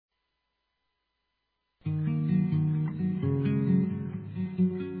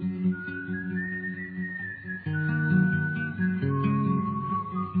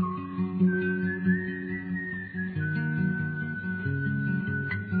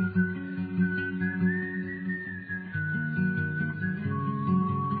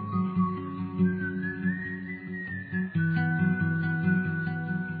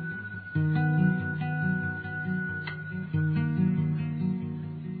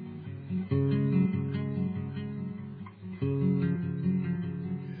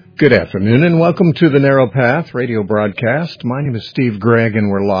Good afternoon and welcome to the Narrow Path radio broadcast. My name is Steve Gregg and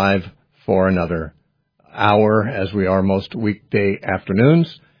we're live for another hour as we are most weekday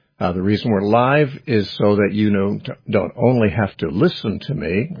afternoons. The reason we're live is so that you don't only have to listen to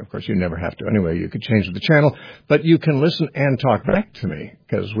me. Of course, you never have to anyway. You could change the channel, but you can listen and talk back to me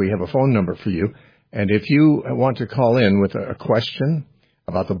because we have a phone number for you. And if you want to call in with a question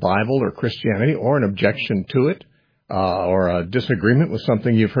about the Bible or Christianity or an objection to it, or a disagreement with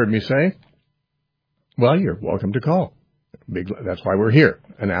something you've heard me say, well, you're welcome to call. That's why we're here,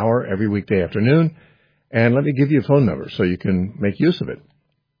 an hour every weekday afternoon. And let me give you a phone number so you can make use of it.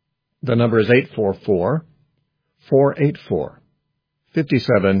 The number is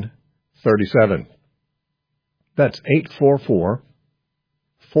 844-484-5737. That's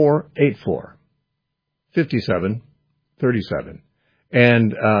 844-484-5737.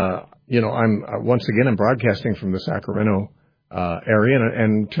 And, I'm broadcasting from the Sacramento area,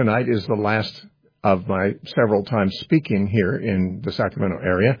 and tonight is the last of my several times speaking here in the Sacramento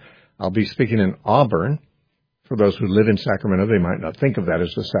area. I'll be speaking in Auburn. For those who live in Sacramento, they might not think of that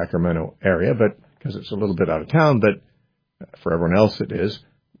as the Sacramento area, but because it's a little bit out of town, but for everyone else it is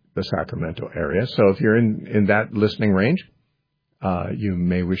the Sacramento area. So if you're in that listening range, you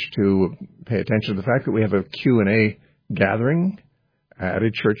may wish to pay attention to the fact that we have a Q&A gathering at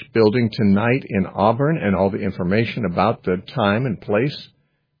a church building tonight in Auburn, and all the information about the time and place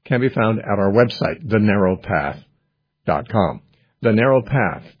can be found at our website, thenarrowpath.com.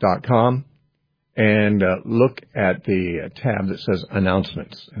 Thenarrowpath.com, and look at the tab that says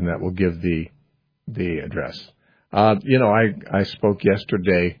Announcements, and that will give the address. I spoke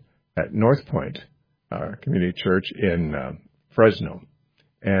yesterday at North Point Community Church in Fresno,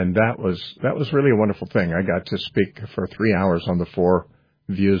 and that was really a wonderful thing. I got to speak for 3 hours on the 4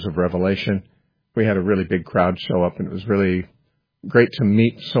 views of Revelation. We had a really big crowd show up, and it was really great to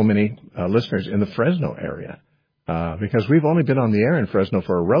meet so many listeners in the Fresno area, because we've only been on the air in Fresno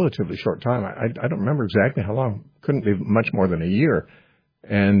for a relatively short time. I don't remember exactly how long. Couldn't be much more than a year,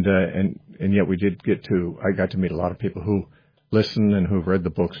 and yet I got to meet a lot of people who listen and who've read the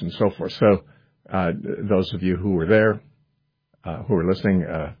books and so forth. So those of you who were there, who are listening,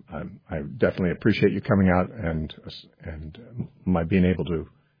 I definitely appreciate you coming out and my being able to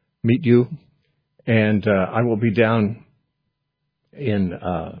meet you. And I will be down in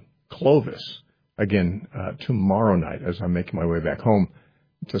Clovis again tomorrow night as I'm making my way back home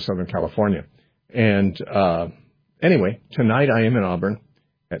to Southern California. And anyway, tonight I am in Auburn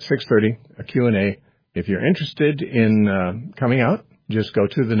at 6:30, a Q&A. If you're interested in coming out, just go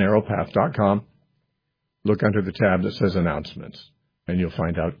to thenarrowpath.com. Look under the tab that says Announcements, and you'll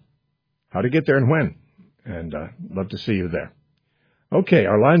find out how to get there and when. And love to see you there. Okay,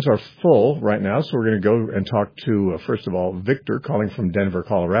 our lines are full right now, so we're going to go and talk to, first of all, Victor, calling from Denver,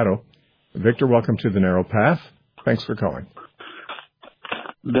 Colorado. Victor, welcome to the Narrow Path. Thanks for calling.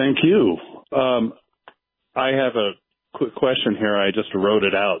 Thank you. I have a quick question here. I just wrote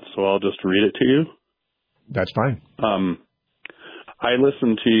it out, so I'll just read it to you. That's fine. I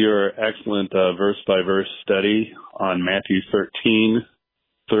listened to your excellent verse-by-verse study on Matthew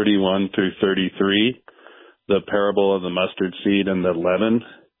 13:31 through 33, the parable of the mustard seed and the leaven.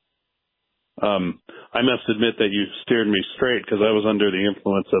 I must admit that you steered me straight, because I was under the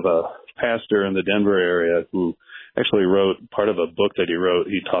influence of a pastor in the Denver area who actually wrote part of a book that he wrote.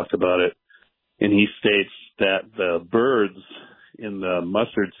 He talked about it, and he states that the birds in the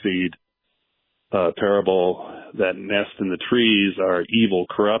mustard seed parable that nest in the trees are evil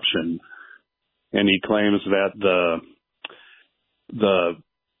corruption, and he claims that the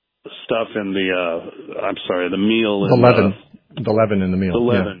stuff in the meal, the leaven in the meal,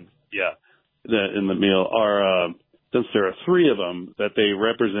 in the meal are, since there are 3 of them, that they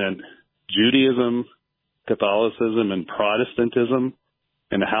represent Judaism, Catholicism, and Protestantism,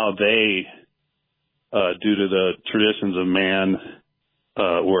 and how they, due to the traditions of man,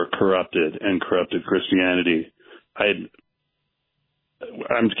 were corrupted Christianity. I'm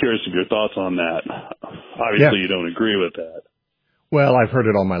curious of your thoughts on that. Obviously, You don't agree with that. Well, I've heard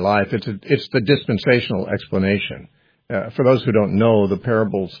it all my life. It's the dispensational explanation. For those who don't know, the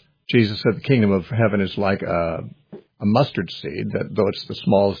parables, Jesus said the kingdom of heaven is like a mustard seed, that though it's the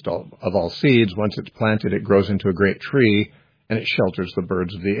smallest of all seeds, once it's planted, it grows into a great tree, and it shelters the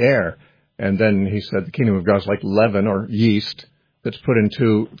birds of the air. And then he said the kingdom of God is like leaven or yeast that's put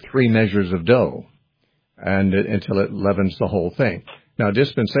into 3 measures of dough and until it leavens the whole thing. Now,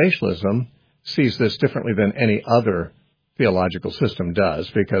 dispensationalism sees this differently than any other theological system does,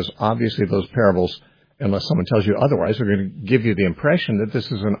 because obviously those parables, unless someone tells you otherwise, are going to give you the impression that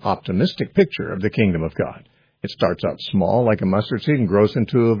this is an optimistic picture of the kingdom of God. It starts out small, like a mustard seed, and grows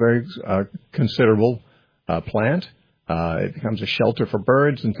into a very considerable plant. It becomes a shelter for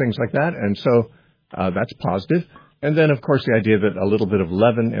birds and things like that, and so that's positive. And then, of course, the idea that a little bit of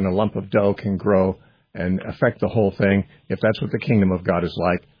leaven in a lump of dough can grow and affect the whole thing. If that's what the kingdom of God is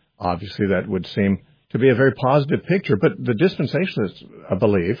like, obviously that would seem to be a very positive picture. But the dispensationalists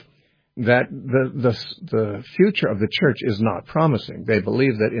believe that the future of the church is not promising. They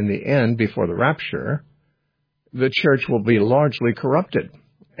believe that in the end, before the rapture, the church will be largely corrupted.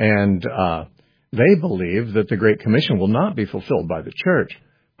 And they believe that the Great Commission will not be fulfilled by the church,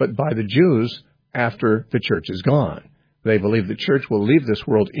 but by the Jews after the church is gone. They believe the church will leave this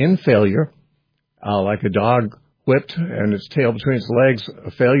world in failure, like a dog whipped and its tail between its legs,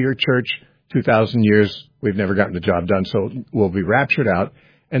 a failure church, 2,000 years, we've never gotten the job done, so we'll be raptured out.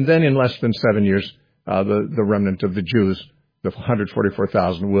 And then in less than 7 years, the remnant of the Jews, the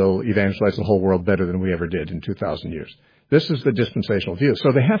 144,000, will evangelize the whole world better than we ever did in 2,000 years. This is the dispensational view.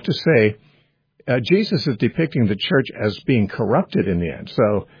 So they have to say, Jesus is depicting the church as being corrupted in the end.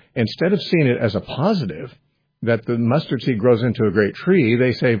 So instead of seeing it as a positive, that the mustard seed grows into a great tree,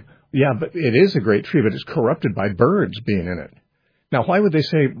 they say, yeah, but it is a great tree, but it's corrupted by birds being in it. Now, why would they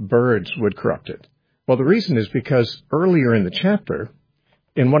say birds would corrupt it? Well, the reason is because earlier in the chapter,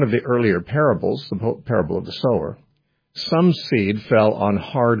 in one of the earlier parables, the parable of the sower, some seed fell on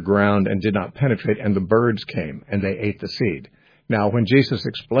hard ground and did not penetrate, and the birds came, and they ate the seed. Now, when Jesus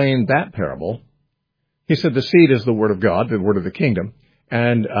explained that parable, he said the seed is the word of God, the word of the kingdom.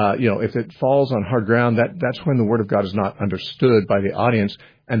 And, if it falls on hard ground, that's when the word of God is not understood by the audience,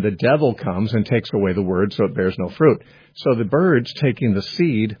 and the devil comes and takes away the word so it bears no fruit. So the birds taking the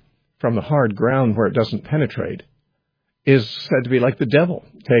seed from the hard ground where it doesn't penetrate is said to be like the devil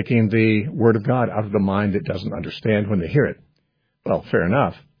taking the word of God out of the mind that doesn't understand when they hear it. Well, fair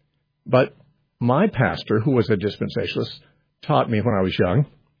enough. But my pastor, who was a dispensationalist, taught me when I was young,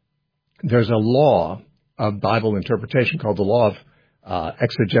 there's a law of Bible interpretation called the law of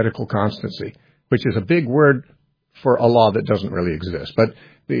exegetical constancy, which is a big word for a law that doesn't really exist. But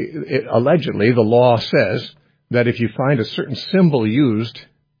allegedly, the law says that if you find a certain symbol used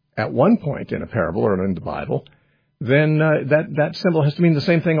at one point in a parable or in the Bible, then that symbol has to mean the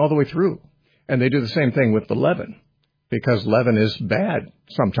same thing all the way through. And they do the same thing with the leaven, because leaven is bad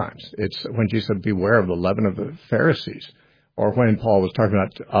sometimes. It's when Jesus said, beware of the leaven of the Pharisees, or when Paul was talking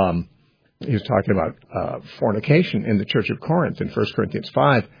about he was talking about fornication in the church of Corinth in 1 Corinthians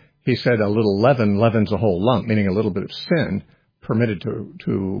 5. He said a little leaven leavens a whole lump, meaning a little bit of sin permitted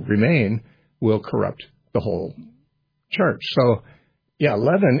to remain will corrupt the whole church. So, yeah,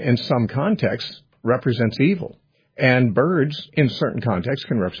 leaven in some contexts represents evil, and birds in certain contexts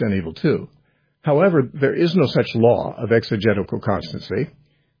can represent evil too. However, there is no such law of exegetical constancy.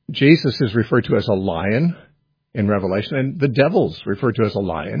 Jesus is referred to as a lion in Revelation, and the devil's referred to as a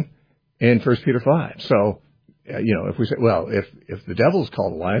lion in 1 Peter 5. So, if we say, well, if the devil's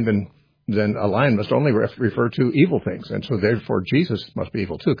called a lion, then a lion must only refer to evil things. And so therefore Jesus must be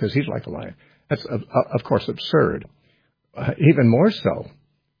evil too, because he's like a lion. That's, of course, absurd. Even more so,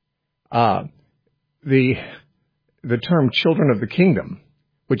 the term children of the kingdom,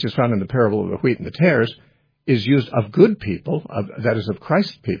 which is found in the parable of the wheat and the tares, is used of good people, that is of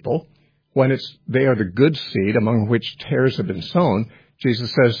Christ's people, when they are the good seed among which tares have been sown.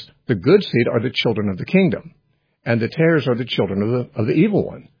 Jesus says the good seed are the children of the kingdom, and the tares are the children of the evil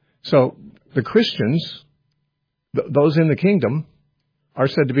one. So the Christians, those in the kingdom, are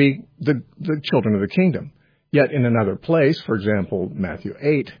said to be the children of the kingdom. Yet in another place, for example, Matthew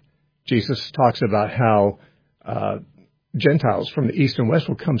 8, Jesus talks about how Gentiles from the east and west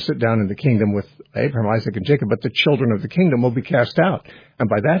will come sit down in the kingdom with Abraham, Isaac, and Jacob, but the children of the kingdom will be cast out. And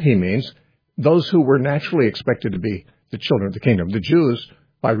by that he means those who were naturally expected to be the children of the kingdom. The Jews,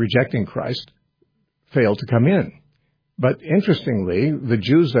 by rejecting Christ, failed to come in. But interestingly, the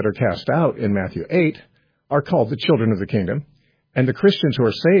Jews that are cast out in Matthew 8 are called the children of the kingdom, and the Christians who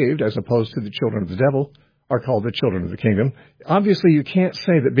are saved, as opposed to the children of the devil, are called the children of the kingdom. Obviously, you can't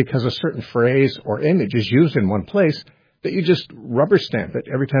say that because a certain phrase or image is used in one place that you just rubber stamp it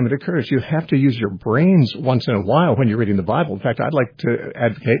every time it occurs. You have to use your brains once in a while when you're reading the Bible. In fact, I'd like to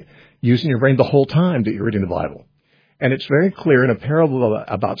advocate using your brain the whole time that you're reading the Bible. And it's very clear in a parable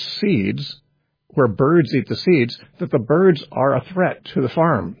about seeds, where birds eat the seeds, that the birds are a threat to the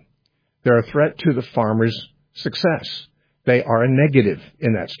farm. They're a threat to the farmer's success. They are a negative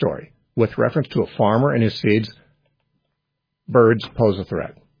in that story. With reference to a farmer and his seeds, birds pose a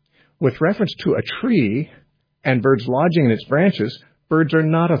threat. With reference to a tree and birds lodging in its branches, birds are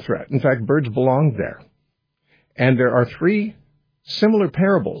not a threat. In fact, birds belong there. And there are three similar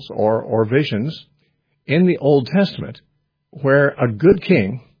parables or visions in the Old Testament where a good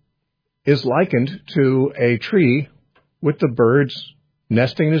king is likened to a tree with the birds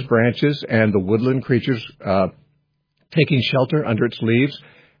nesting in its branches and the woodland creatures taking shelter under its leaves.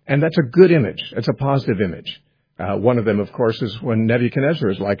 And that's a good image. It's a positive image. One of them, of course, is when Nebuchadnezzar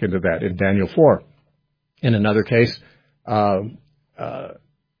is likened to that in Daniel 4. In another case, the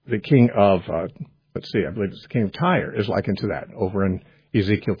king of, I believe it's the king of Tyre is likened to that over in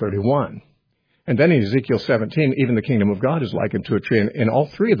Ezekiel 31. And then in Ezekiel 17, even the kingdom of God is likened to a tree. And in all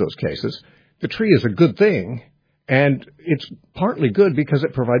three of those cases, the tree is a good thing. And it's partly good because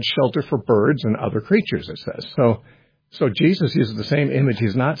it provides shelter for birds and other creatures, it says. So Jesus uses the same image.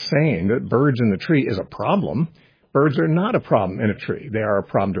 He's not saying that birds in the tree is a problem. Birds are not a problem in a tree. They are a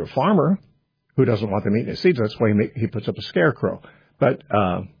problem to a farmer who doesn't want them eating his seeds. That's why he puts up a scarecrow. But,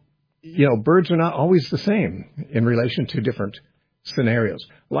 birds are not always the same in relation to different scenarios.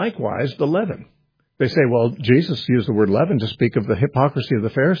 Likewise, the leaven. They say, well, Jesus used the word leaven to speak of the hypocrisy of the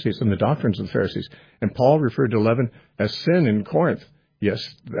Pharisees and the doctrines of the Pharisees. And Paul referred to leaven as sin in Corinth. Yes,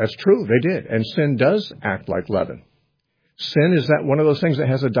 that's true. They did. And sin does act like leaven. Sin is that one of those things that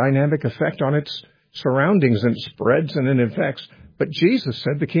has a dynamic effect on its surroundings and spreads and it infects. But Jesus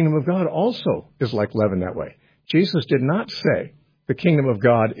said the kingdom of God also is like leaven that way. Jesus did not say the kingdom of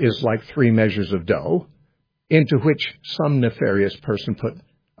God is like 3 measures of dough into which some nefarious person put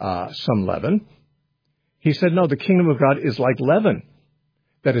some leaven. He said, no, the kingdom of God is like leaven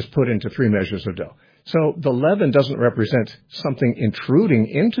that is put into 3 measures of dough. So the leaven doesn't represent something intruding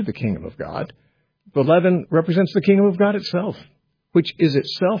into the kingdom of God. The leaven represents the kingdom of God itself, which is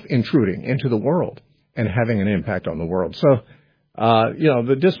itself intruding into the world and having an impact on the world. So,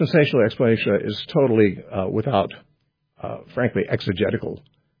 the dispensational explanation is totally without, frankly, exegetical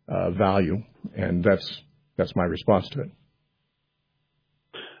value, and that's my response to it.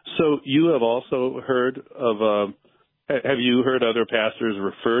 So you have also heard of, have you heard other pastors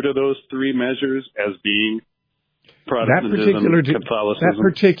refer to those 3 measures as being Protestantism, Catholicism? That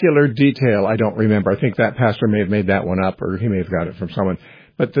particular detail, I don't remember. I think that pastor may have made that one up, or he may have got it from someone.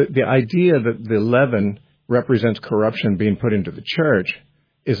 But the idea that the leaven represents corruption being put into the church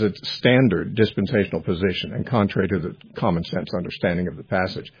is a standard dispensational position and contrary to the common sense understanding of the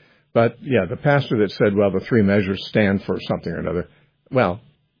passage. But, yeah, the pastor that said, well, the 3 measures stand for something or another, well,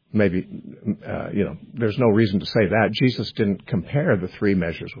 maybe, there's no reason to say that. Jesus didn't compare the 3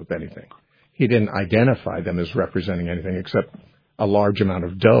 measures with anything. He didn't identify them as representing anything except a large amount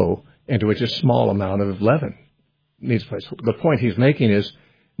of dough into which a small amount of leaven needs place. The point he's making is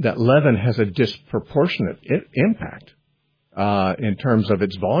that leaven has a disproportionate impact in terms of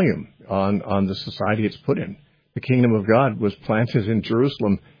its volume on the society it's put in. The kingdom of God was planted in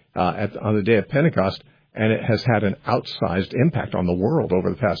Jerusalem on the day of Pentecost, and it has had an outsized impact on the world over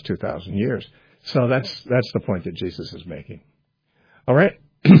the past 2,000 years. So that's the point that Jesus is making. All right,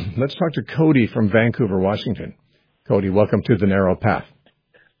 let's talk to Cody from Vancouver, Washington. Cody, welcome to The Narrow Path.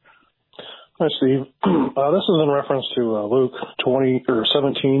 Hi, Steve. This is in reference to Luke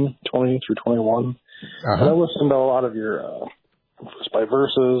 17, 20 through 21. Uh-huh. I listened to a lot of your by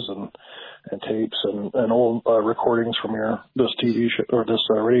verses and tapes and old recordings from this TV show or this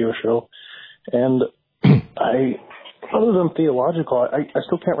radio show, and other than theological, I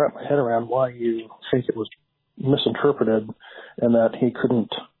still can't wrap my head around why you think it was misinterpreted and that he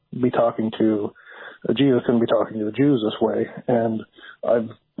couldn't be talking to Jesus couldn't be talking to the Jews this way. And I've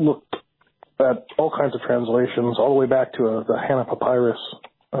looked at all kinds of translations all the way back to the Hannah Papyrus,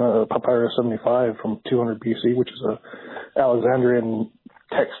 Papyrus 75 from 200 BC, which is a Alexandrian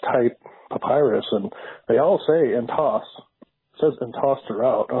text type papyrus, and they all say entos. It says entos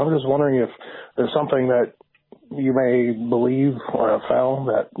throughout. I'm just wondering if there's something that you may believe or have found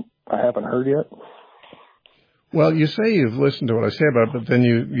that I haven't heard yet. Well, you say you've listened to what I say about it, but then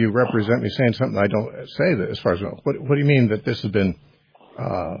you represent me saying something I don't say that as far as I know. What do you mean that this has been,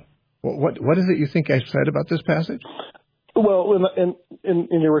 what is it you think I said about this passage? Well, in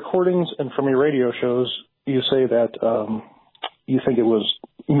your recordings and from your radio shows, you say that you think it was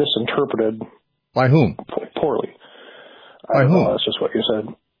misinterpreted. By whom? Poorly. By whom? That's just what you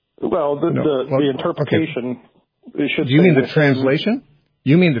said. Well, the interpretation. Okay. Do you mean the translation?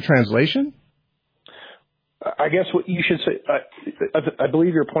 You mean the translation? I guess what you should say, I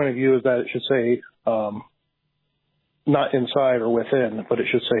believe your point of view is that it should say not inside or within, but it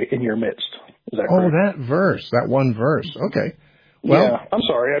should say in your midst. Is that correct? Oh, that verse, that one verse. Okay. Well, yeah, I'm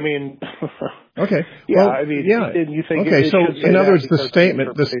sorry. I mean, okay. Yeah, well, I mean, yeah. You think okay. it so, should say in other words, the because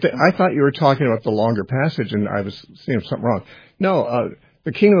statement. I thought you were talking about the longer passage, and I was seeing something wrong. No,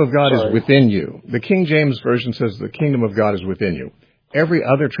 the kingdom of God is within you. The King James version says the kingdom of God is within you. Every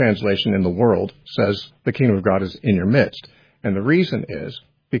other translation in the world says the kingdom of God is in your midst. And the reason is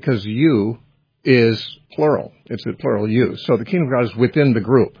because you is plural. It's a plural you. So the kingdom of God is within the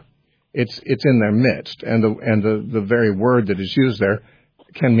group. It's in their midst. And the very word that is used there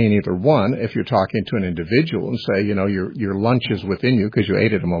can mean either one. If you're talking to an individual and say, your lunch is within you because you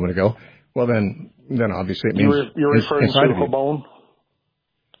ate it a moment ago, well, then obviously it means you're referring to habon?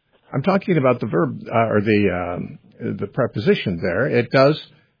 I'm talking about the verb or the preposition there. It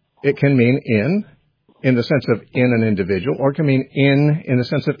can mean in the sense of in an individual, or it can mean in the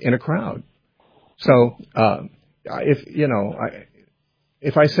sense of in a crowd. So if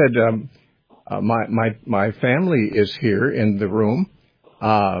I said my family is here in the room,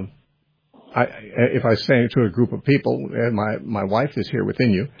 if I say to a group of people, my wife is here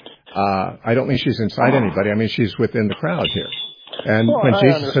within you, I don't mean she's inside anybody. I mean she's within the crowd here. And when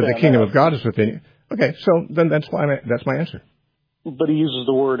Jesus said the kingdom of God is within you, okay, so then that's my answer. But he uses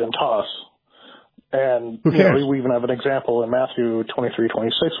the word entos. And who cares? We even have an example in Matthew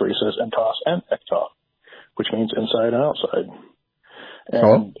 23:26 where he says entos and ektos, which means inside and outside.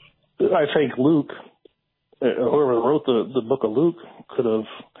 And I think Luke, whoever wrote the book of Luke, could have,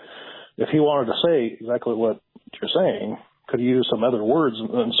 if he wanted to say exactly what you're saying, could have used some other words,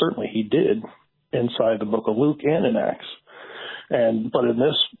 and certainly he did inside the book of Luke and in Acts. But in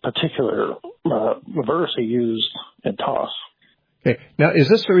this particular verse, he used entos. Okay. Now, is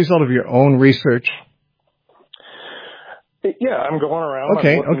this the result of your own research? Yeah, I'm going around.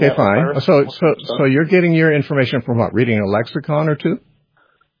 Okay, fine. So you're getting your information from what? Reading a lexicon or two?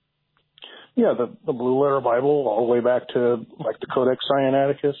 Yeah, the Blue Letter Bible, all the way back to like the Codex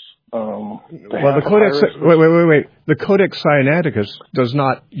Sinaiticus. The Codex. Wait. The Codex Sinaiticus does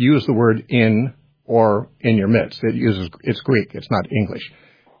not use the word in or in your midst. It's Greek. It's not English.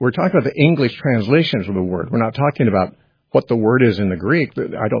 We're talking about the English translations of the word. We're not talking about what the word is in the Greek.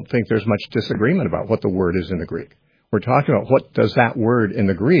 I don't think there's much disagreement about what the word is in the Greek. We're talking about what does that word in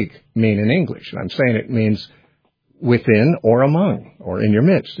the Greek mean in English. And I'm saying it means within or among or in your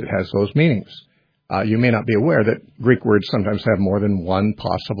midst. It has those meanings. You may not be aware that Greek words sometimes have more than one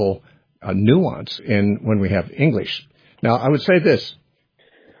possible nuance when we have English. Now, I would say this.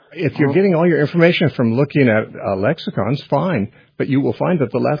 If you're getting all your information from looking at lexicons, fine, but you will find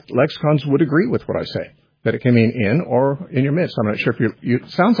that the lexicons would agree with what I say, that it can mean in or in your midst. I'm not sure if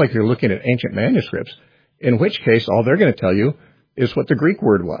it sounds like you're looking at ancient manuscripts, in which case all they're going to tell you is what the Greek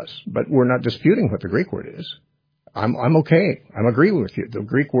word was, but we're not disputing what the Greek word is. I'm okay. I'm agreeing with you. The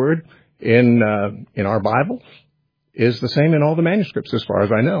Greek word in our Bible is the same in all the manuscripts as far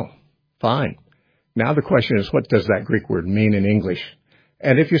as I know. Fine. Now the question is, what does that Greek word mean in English?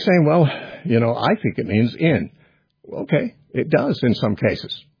 And if you're saying, well, I think it means in. Okay, it does in some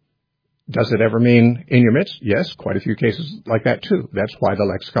cases. Does it ever mean in your midst? Yes, quite a few cases like that too. That's why the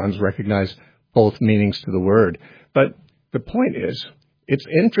lexicons recognize both meanings to the word. But the point is, it's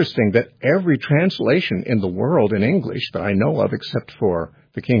interesting that every translation in the world in English that I know of, except for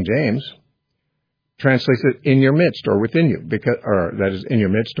the King James, translates it in your midst or within you, or that is in your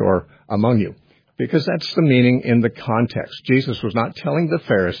midst or among you, because that's the meaning in the context. Jesus was not telling the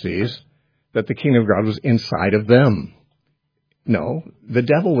Pharisees that the kingdom of God was inside of them. No, the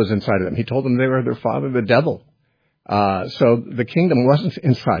devil was inside of them. He told them they were their father, the devil. So the kingdom wasn't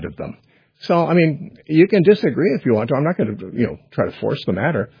inside of them. So, I mean, you can disagree if you want to. I'm not going to, try to force the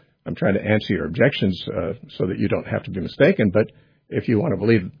matter. I'm trying to answer your objections so that you don't have to be mistaken. But if you want to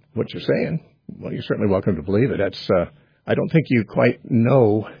believe what you're saying, well, you're certainly welcome to believe it. I don't think you quite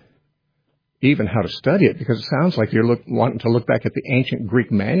know even how to study it, because it sounds like you're wanting to look back at the ancient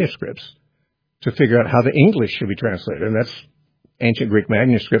Greek manuscripts to figure out how the English should be translated. And that's ancient Greek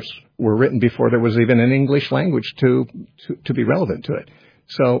manuscripts were written before there was even an English language to be relevant to it.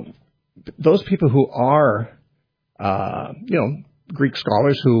 So those people who are, Greek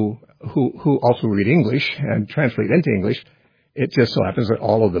scholars who also read English and translate into English, it just so happens that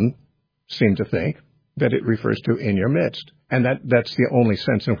all of them seem to think that it refers to in your midst. And that's the only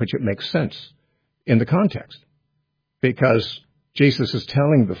sense in which it makes sense in the context. Because Jesus is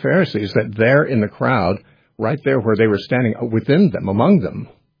telling the Pharisees that there in the crowd, right there where they were standing, within them, among them,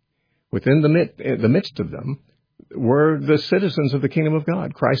 within the midst of them, were the citizens of the kingdom of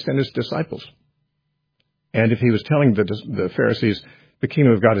God, Christ and his disciples. And if he was telling the Pharisees, the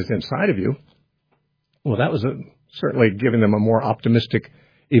kingdom of God is inside of you, well, that was certainly giving them a more optimistic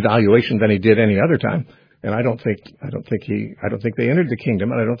evaluation than he did any other time. And I don't think they entered the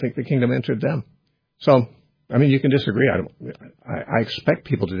kingdom, and I don't think the kingdom entered them. So, I mean, you can disagree. I expect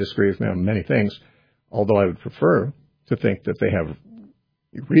people to disagree with me on many things, although I would prefer to think that they have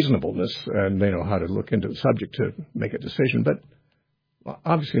reasonableness and they know how to look into the subject to make a decision. But Well,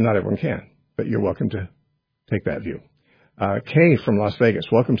 obviously not everyone can, but you're welcome to take that view. Kay from Las Vegas,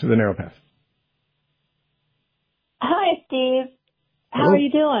 welcome to the Narrow Path. Hi, Steve. How Hello. are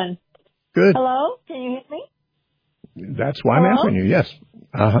you doing? Good. Hello? Can you hear me? That's why I'm answering you, yes.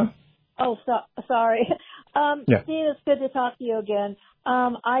 Uh-huh. Oh, sorry. Yeah. Steve, it's good to talk to you again.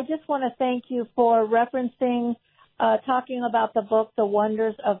 I just want to thank you for referencing, talking about the book, The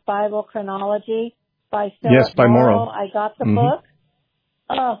Wonders of Bible Chronology by Philip Yes, by Morrow. I got the book.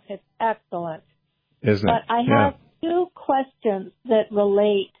 Oh, it's excellent. Isn't it? But I have two questions that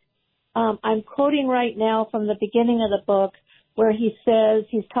relate. I'm quoting right now from the beginning of the book where he says,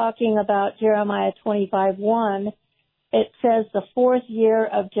 he's talking about Jeremiah 25:1. It says the 4th year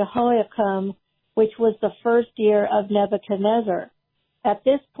of Jehoiakim, which was the 1st year of Nebuchadnezzar. At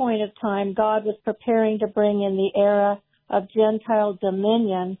this point of time, God was preparing to bring in the era of Gentile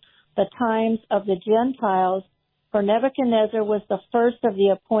dominion, the times of the Gentiles, for Nebuchadnezzar was the first of the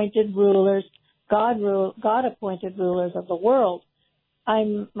appointed rulers, God-appointed rulers of the world.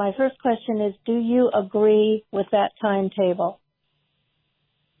 My first question is, do you agree with that timetable?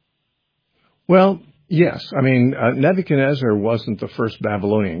 Well, yes. I mean, Nebuchadnezzar wasn't the first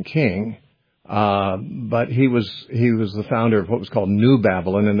Babylonian king, but he was the founder of what was called New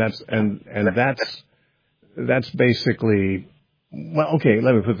Babylon, and that's basically, well, okay,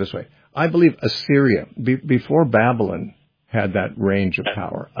 let me put it this way. I believe Assyria, before Babylon had that range of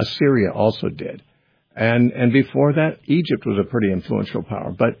power, Assyria also did. And before that, Egypt was a pretty influential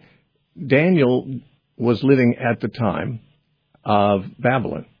power. But Daniel was living at the time of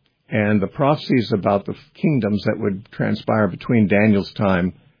Babylon. And the prophecies about the kingdoms that would transpire between Daniel's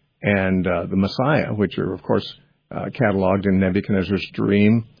time and the Messiah, which are, of course, cataloged in Nebuchadnezzar's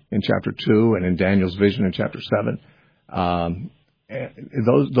dream in chapter 2 and in Daniel's vision in chapter 7,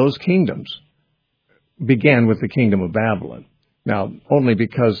 those kingdoms began with the kingdom of Babylon. Now, only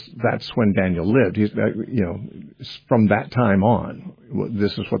because that's when Daniel lived. From that time on,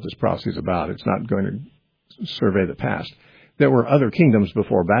 this is what this prophecy is about. It's not going to survey the past. There were other kingdoms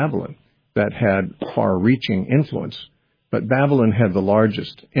before Babylon that had far-reaching influence, but Babylon had the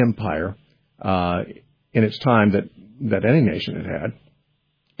largest empire in its time that any nation had had.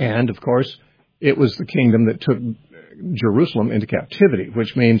 And, of course, it was the kingdom that took Jerusalem into captivity,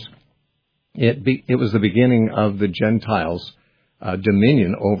 which means it was the beginning of the Gentiles'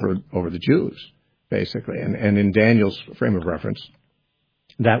 dominion over the Jews, basically. And in Daniel's frame of reference,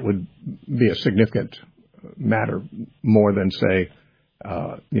 that would be a significant matter more than, say,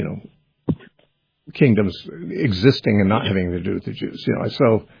 kingdoms existing and not having to do with the Jews.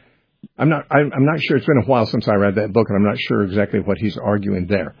 So I'm not sure. It's been a while since I read that book, and I'm not sure exactly what he's arguing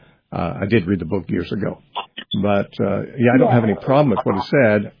there. I did read the book years ago, but I don't have any problem with what he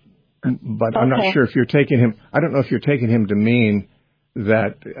said. But I'm not sure if you're taking him. I don't know if you're taking him to mean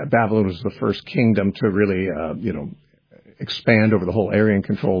that Babylon was the first kingdom to really, expand over the whole area and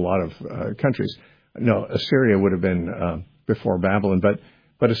control a lot of countries. No, Assyria would have been before Babylon,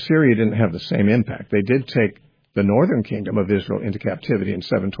 but Assyria didn't have the same impact. They did take the northern kingdom of Israel into captivity in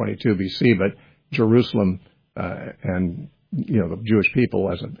 722 BC, but Jerusalem and the Jewish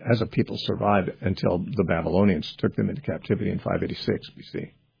people as a people survived until the Babylonians took them into captivity in 586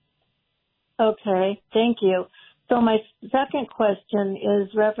 BC. Okay, thank you. So my second question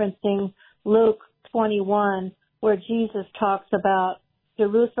is referencing Luke 21, where Jesus talks about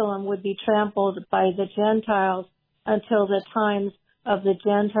Jerusalem would be trampled by the Gentiles until the times of the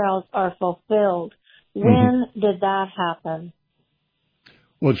Gentiles are fulfilled. When did that happen?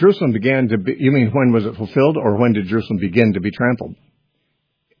 Well, Jerusalem began to be, you mean when was it fulfilled, or when did Jerusalem begin to be trampled?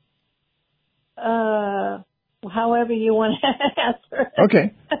 However you want to answer.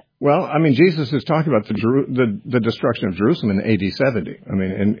 Okay. Well, I mean, Jesus is talking about the destruction of Jerusalem in AD 70. I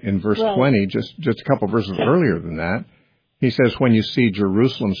mean, in verse 20, just a couple verses earlier than that, he says, when you see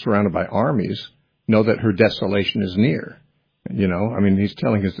Jerusalem surrounded by armies, know that her desolation is near. He's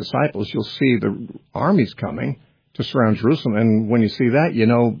telling his disciples, you'll see the armies coming to surround Jerusalem. And when you see that,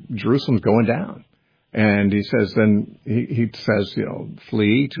 Jerusalem's going down. And he says, he says,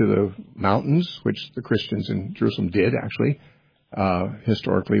 flee to the mountains, which the Christians in Jerusalem did, actually.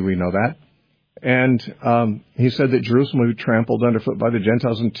 Historically, we know that. And he said that Jerusalem would be trampled underfoot by the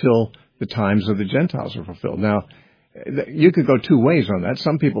Gentiles until the times of the Gentiles are fulfilled. Now, you could go two ways on that.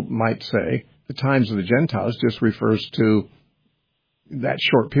 Some people might say the times of the Gentiles just refers to that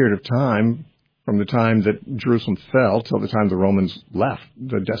short period of time from the time that Jerusalem fell till the time the Romans left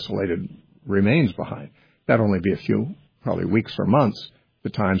the desolated remains behind. That'd only be a few, probably weeks or months, the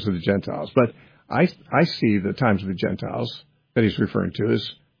times of the Gentiles. But I see the times of the Gentiles that he's referring to as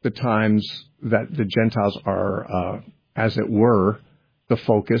the times that the Gentiles are, as it were, the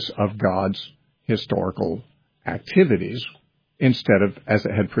focus of God's historical activities instead of, as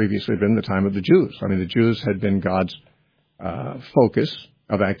it had previously been, the time of the Jews. I mean, the Jews had been God's focus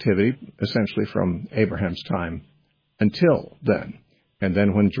of activity essentially from Abraham's time until then. And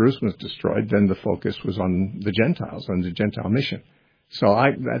then when Jerusalem was destroyed, then the focus was on the Gentiles, on the Gentile mission. So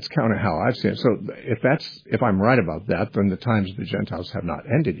that's kind of how I've seen it. So if I'm right about that, then the times of the Gentiles have not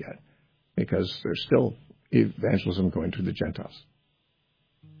ended yet, because there's still evangelism going to the Gentiles.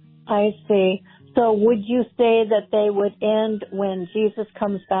 I see. So would you say that they would end when Jesus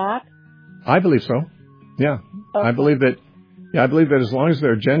comes back? I believe so. Yeah. Okay. I believe that as long as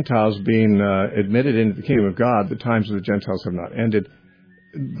there are Gentiles being admitted into the kingdom of God, the times of the Gentiles have not ended.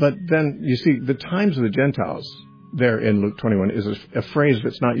 But then, you see, the times of the Gentiles there in Luke 21 is a phrase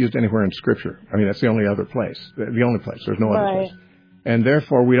that's not used anywhere in Scripture. I mean, that's the only other place. The only place. There's no other place. And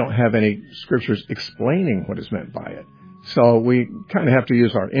therefore, we don't have any Scriptures explaining what is meant by it. So we kind of have to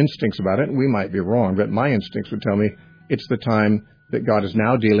use our instincts about it, and we might be wrong, but my instincts would tell me it's the time that God is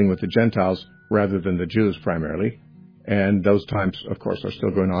now dealing with the Gentiles rather than the Jews primarily. And those times, of course, are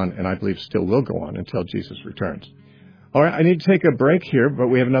still going on, and I believe still will go on until Jesus returns. All right, I need to take a break here, but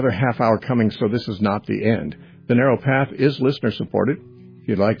we have another half hour coming, so this is not the end. The Narrow Path is listener-supported. If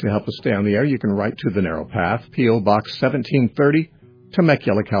you'd like to help us stay on the air, you can write to The Narrow Path, P.O. Box 1730,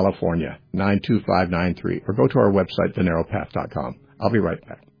 Temecula, California, 92593, or go to our website, thenarrowpath.com. I'll be right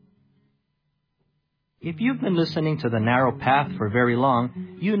back. If you've been listening to The Narrow Path for very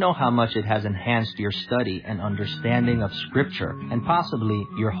long, you know how much it has enhanced your study and understanding of Scripture and possibly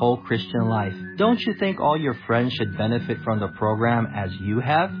your whole Christian life. Don't you think all your friends should benefit from the program as you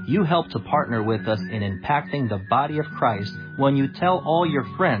have? You help to partner with us in impacting the body of Christ when you tell all your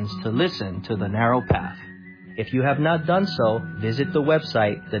friends to listen to The Narrow Path. If you have not done so, visit the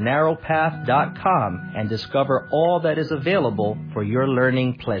website, thenarrowpath.com, and discover all that is available for your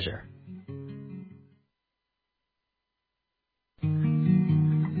learning pleasure.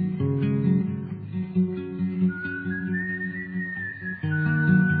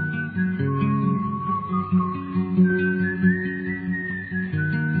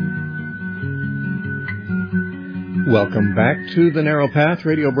 Welcome back to the Narrow Path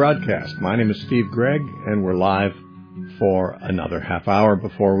radio broadcast. My name is Steve Gregg, and we're live for another half hour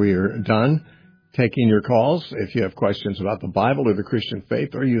before we are done taking your calls. If you have questions about the Bible or the Christian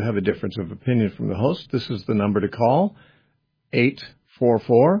faith, or you have a difference of opinion from the host, this is the number to call,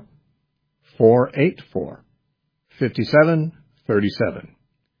 844-484-5737.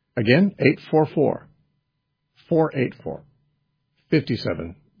 Again,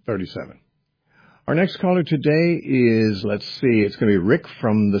 844-484-5737. Our next caller today is, it's going to be Rick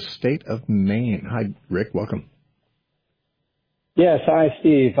from the state of Maine. Hi, Rick. Welcome. Yes. Hi,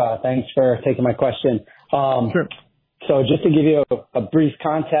 Steve. Thanks for taking my question. Sure. So just to give you a brief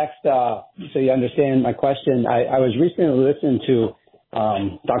context, so you understand my question, I was recently listening to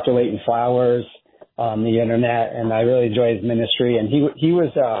Dr. Leighton Flowers on the internet, and I really enjoy his ministry. And he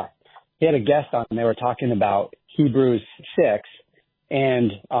had a guest on, and they were talking about Hebrews 6,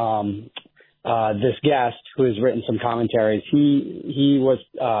 and this guest who has written some commentaries, he was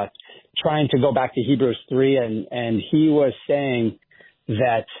trying to go back to Hebrews 3, and he was saying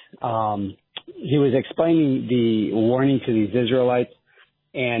that he was explaining the warning to these Israelites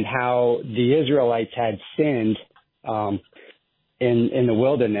and how the Israelites had sinned in the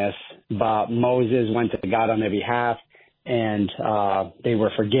wilderness, but Moses went to God on their behalf, and they were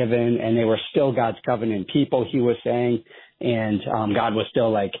forgiven, and they were still God's covenant people, he was saying, and God was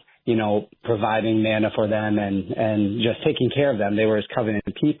still providing manna for them and just taking care of them. They were his covenant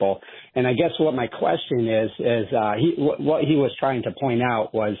people. And I guess what my question is what he was trying to point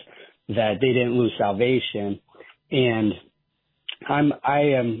out was that they didn't lose salvation. And I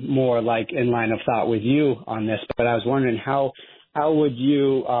am more like in line of thought with you on this, but I was wondering how would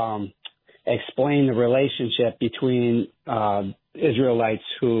you explain the relationship between Israelites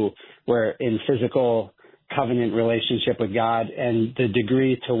who were in physical covenant relationship with God and the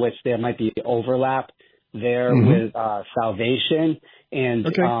degree to which there might be overlap there with salvation. And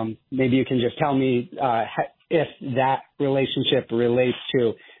maybe you can just tell me if that relationship relates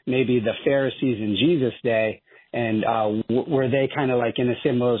to maybe the Pharisees in Jesus' day, and were they kind of like in a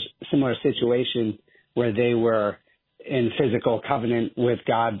similar situation where they were in physical covenant with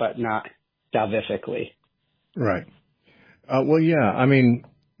God but not salvifically? Right. Well, yeah. I mean,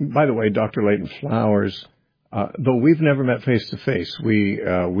 by the way, Dr. Leighton Flowers, though we've never met face to face, we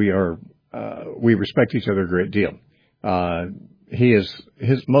respect each other a great deal.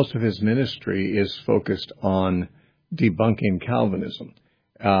 Most of his ministry is focused on debunking Calvinism.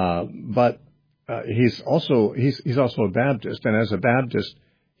 But he's also a Baptist, and as a Baptist,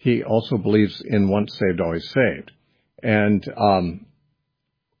 he also believes in once saved, always saved. And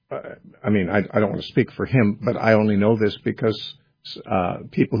I mean, I don't want to speak for him, but I only know this because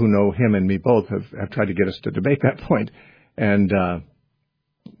people who know him and me both have tried to get us to debate that point, and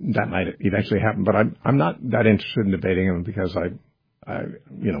that might eventually happen. But I'm not that interested in debating him because I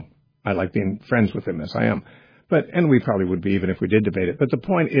like being friends with him as I am. And we probably would be even if we did debate it. But the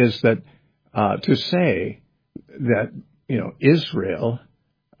point is that to say that Israel,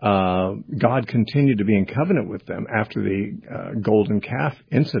 God continued to be in covenant with them after the golden calf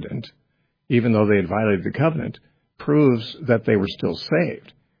incident, even though they had violated the covenant, proves that they were still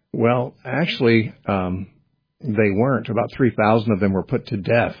saved. Well, actually, they weren't. About 3,000 of them were put to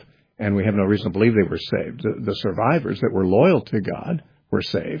death, and we have no reason to believe they were saved. The survivors that were loyal to God were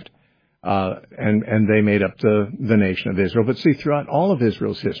saved, and they made up the nation of Israel. But see, throughout all of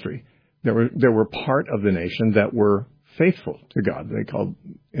Israel's history, there were part of the nation that were faithful to God. They called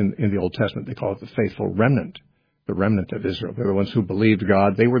in the Old Testament, they call it the faithful remnant, the remnant of Israel. They're the ones who believed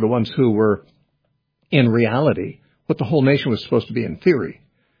God. They were the ones who were, in reality, what the whole nation was supposed to be in theory.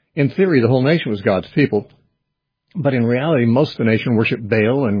 In theory, the whole nation was God's people. But in reality, most of the nation worshiped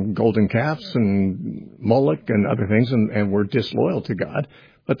Baal and golden calves and Moloch and other things and were disloyal to God.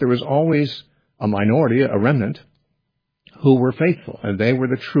 But there was always a minority, a remnant, who were faithful. And they were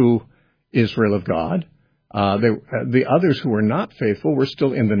the true Israel of God. The others who were not faithful were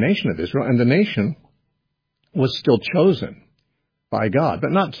still in the nation of Israel. And the nation was still chosen by God,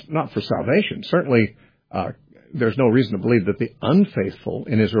 but not for salvation. Certainly, there's no reason to believe that the unfaithful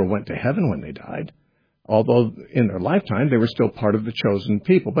in Israel went to heaven when they died. Although in their lifetime, they were still part of the chosen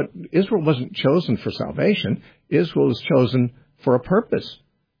people. But Israel wasn't chosen for salvation. Israel was chosen for a purpose.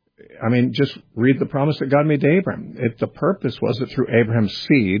 I mean, just read the promise that God made to Abraham. The purpose was that through Abraham's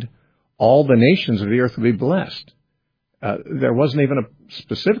seed, all the nations of the earth would be blessed. There wasn't even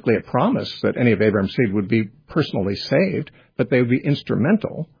specifically a promise that any of Abraham's seed would be personally saved, but they would be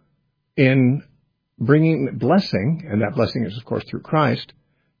instrumental in bringing blessing, and that blessing is, of course, through Christ,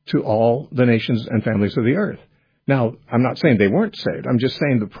 to all the nations and families of the earth. Now, I'm not saying they weren't saved. I'm just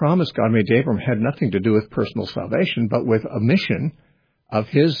saying the promise God made to Abraham had nothing to do with personal salvation, but with a mission of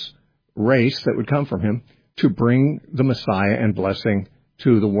his race that would come from him to bring the Messiah and blessing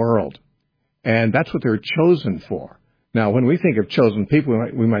to the world. And that's what they were chosen for. Now, when we think of chosen people,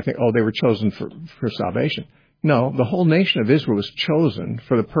 we might think, oh, they were chosen for salvation. No, the whole nation of Israel was chosen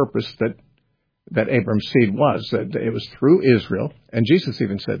for the purpose that Abraham's seed was, that it was through Israel. And Jesus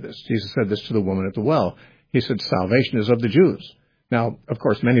even said this. Jesus said this to the woman at the well. He said, salvation is of the Jews. Now, of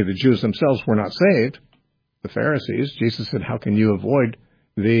course, many of the Jews themselves were not saved, the Pharisees. Jesus said, how can you avoid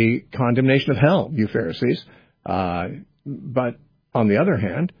the condemnation of hell, you Pharisees? But on the other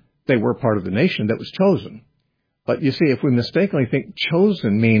hand, they were part of the nation that was chosen. But you see, if we mistakenly think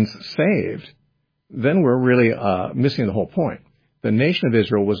chosen means saved, then we're really missing the whole point. The nation of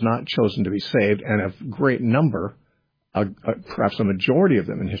Israel was not chosen to be saved, and a great number, perhaps a majority of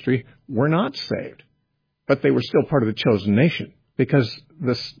them in history, were not saved. But they were still part of the chosen nation, because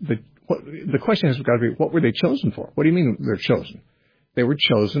the question has got to be, what were they chosen for? What do you mean they're chosen? They were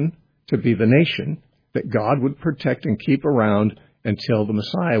chosen to be the nation that God would protect and keep around until the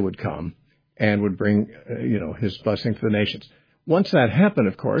Messiah would come and would bring, his blessing to the nations. Once that happened,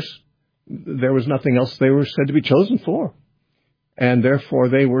 of course, there was nothing else they were said to be chosen for. And therefore,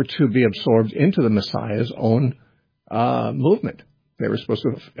 they were to be absorbed into the Messiah's own movement. They were supposed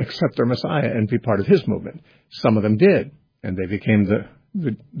to accept their Messiah and be part of his movement. Some of them did, and they became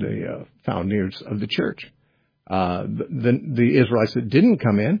the founders of the church. The Israelites that didn't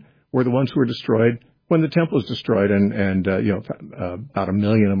come in were the ones who were destroyed when the temple was destroyed, and about 1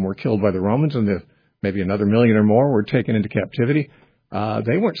 million of them were killed by the Romans, and maybe another 1 million or more were taken into captivity.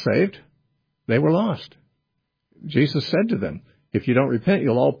 They weren't saved. They were lost. Jesus said to them, if you don't repent,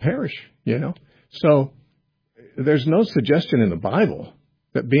 you'll all perish, So there's no suggestion in the Bible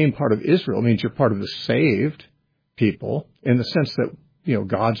that being part of Israel means you're part of the saved people in the sense that,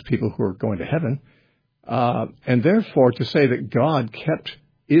 God's people who are going to heaven. And therefore, to say that God kept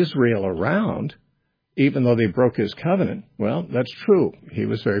Israel around, even though they broke his covenant, well, that's true. He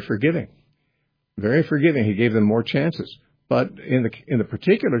was very forgiving. Very forgiving. He gave them more chances. But in the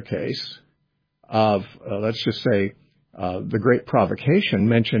particular case of, let's just say, the great provocation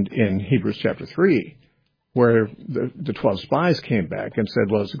mentioned in Hebrews chapter 3, where the 12 spies came back and said,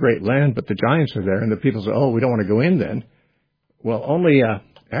 well, it's a great land, but the giants are there. And the people said, oh, we don't want to go in then. Well, only 2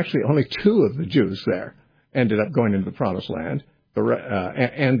 of the Jews there ended up going into the promised land, of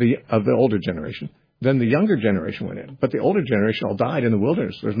the older generation. Then the younger generation went in. But the older generation all died in the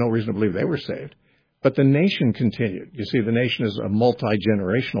wilderness. There's no reason to believe they were saved. But the nation continued. You see, the nation is a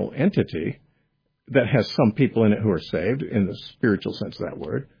multi-generational entity that has some people in it who are saved in the spiritual sense of that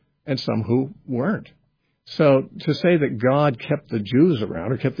word, and some who weren't. So to say that God kept the Jews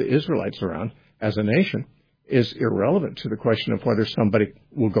around or kept the Israelites around as a nation is irrelevant to the question of whether somebody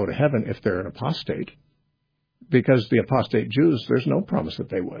will go to heaven if they're an apostate. Because the apostate Jews, there's no promise that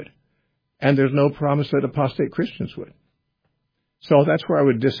they would. And there's no promise that apostate Christians would. So that's where I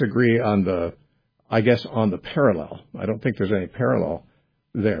would disagree on the parallel. I don't think there's any parallel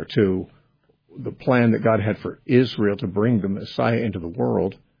there to the plan that God had for Israel to bring the Messiah into the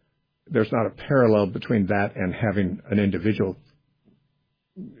world. There's not a parallel between that and having an individual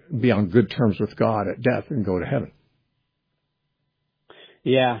be on good terms with God at death and go to heaven.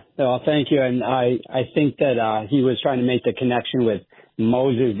 Yeah, well, thank you. And I think that he was trying to make the connection with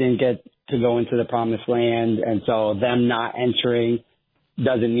Moses didn't get to go into the promised land, and so them not entering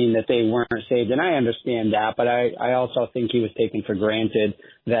doesn't mean that they weren't saved. And I understand that, but I also think he was taking for granted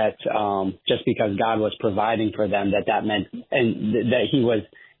that just because God was providing for them, that meant, and that he was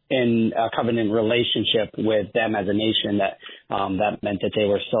in a covenant relationship with them as a nation, that meant that they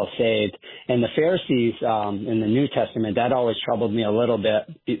were still saved. And the Pharisees in the New Testament, that always troubled me a little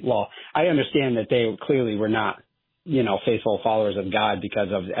bit. Well, I understand that they clearly were not, faithful followers of God because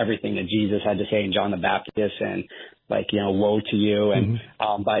of everything that Jesus had to say in John the Baptist and woe to you. And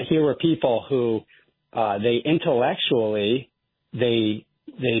but here were people who they intellectually they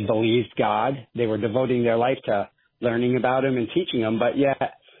believed God. They were devoting their life to learning about him and teaching him, but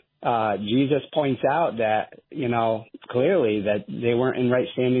yet Jesus points out that, clearly that they weren't in right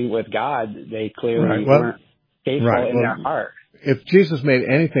standing with God. They clearly weren't faithful in their heart. If Jesus made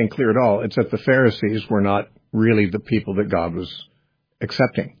anything clear at all, it's that the Pharisees were not really the people that God was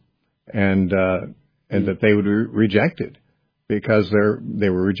accepting, and that they would be rejected because they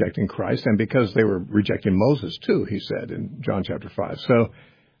were rejecting Christ, and because they were rejecting Moses too, he said in John chapter 5.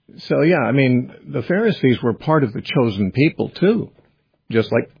 So yeah, I mean, the Pharisees were part of the chosen people too, just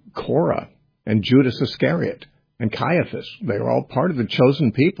like Korah and Judas Iscariot and Caiaphas. They were all part of the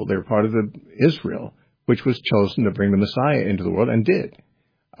chosen people. They were part of the Israel, which was chosen to bring the Messiah into the world, and did.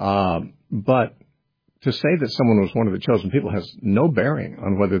 But to say that someone was one of the chosen people has no bearing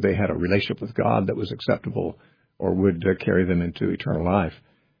on whether they had a relationship with God that was acceptable or would carry them into eternal life.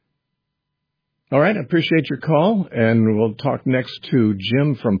 All right, I appreciate your call, and we'll talk next to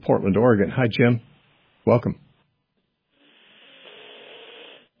Jim from Portland, Oregon. Hi, Jim. Welcome.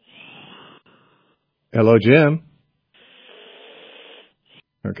 Hello, Jim.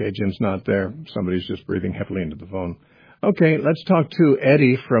 Okay, Jim's not there. Somebody's just breathing heavily into the phone. Okay, let's talk to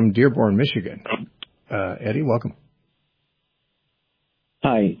Eddie from Dearborn, Michigan. Eddie, welcome.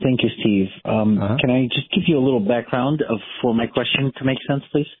 Hi, thank you, Steve. Can I just give you a little background for my question to make sense,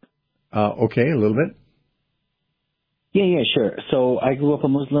 please? Okay, a little bit. Yeah, sure. So I grew up a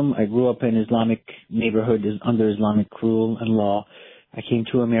Muslim. I grew up in Islamic neighborhood under Islamic rule and law. I came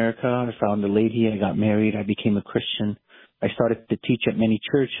to America. I found a lady. I got married. I became a Christian. I started to teach at many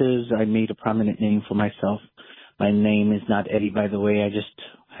churches. I made a prominent name for myself. My name is not Eddie, by the way. I just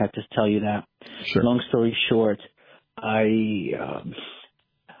had to tell you that. Sure. Long story short, I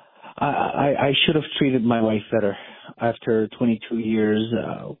should have treated my wife better. After 22 years,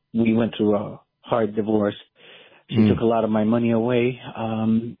 we went through a hard divorce. She took a lot of my money away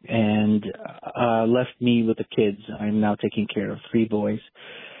and left me with the kids. I'm now taking care of 3 boys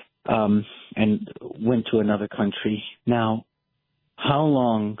and went to another country. Now, how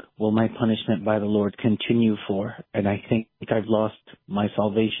long will my punishment by the Lord continue for? And I think I've lost my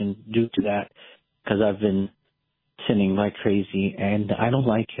salvation due to that because I've been sinning like crazy, and I don't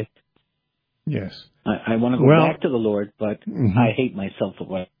like it. Yes. I want to go back to the Lord, but I hate myself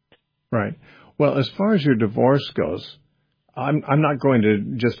for it. Right. Well, as far as your divorce goes, I'm not going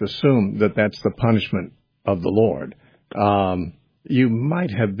to just assume that that's the punishment of the Lord. You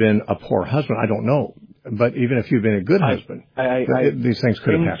might have been a poor husband. I don't know. But even if you've been a good husband, these things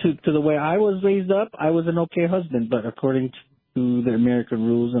could have happened. To the way I was raised up, I was an okay husband, but according to the American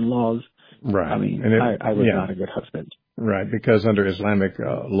rules and laws, right. I mean, I was not a good husband. Right, because under Islamic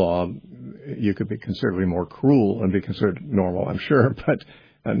law, you could be considerably more cruel and be considered normal, I'm sure, but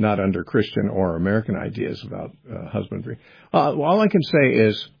not under Christian or American ideas about husbandry. All I can say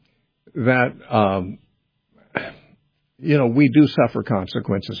is that, we do suffer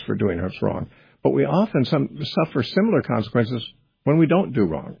consequences for doing what's wrong, but we often suffer similar consequences when we don't do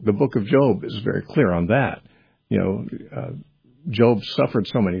wrong. The book of Job is very clear on that. Job suffered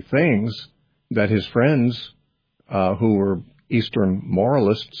so many things that his friends who were Eastern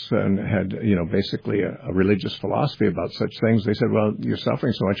moralists and had, basically a religious philosophy about such things. They said, well, you're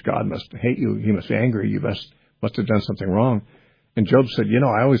suffering so much, God must hate you. He must be angry. You must have done something wrong. And Job said,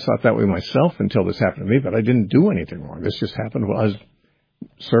 I always thought that way myself until this happened to me, but I didn't do anything wrong. This just happened while I was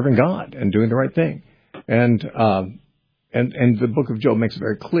serving God and doing the right thing. And the book of Job makes it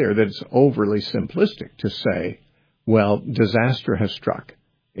very clear that it's overly simplistic to say, well, disaster has struck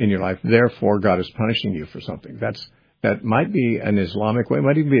in your life, therefore God is punishing you for something. That might be an Islamic way,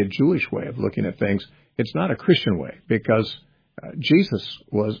 might even be a Jewish way of looking at things. It's not a Christian way, because Jesus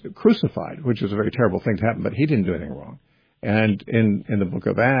was crucified, which was a very terrible thing to happen, but he didn't do anything wrong. And in the book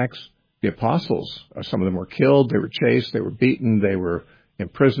of Acts, the apostles, some of them were killed, they were chased, they were beaten, they were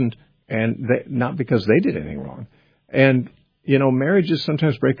imprisoned, and not because they did anything wrong. And, marriages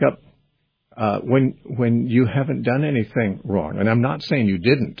sometimes break up when you haven't done anything wrong. And I'm not saying you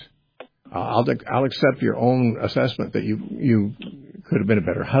didn't. I'll accept your own assessment that you could have been a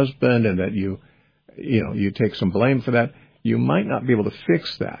better husband and that you take some blame for that. You might not be able to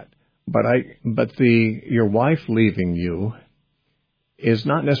fix that, but your wife leaving you is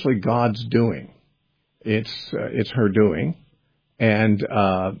not necessarily God's doing. It's her doing, and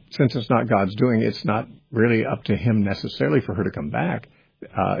since it's not God's doing, it's not really up to Him necessarily for her to come back.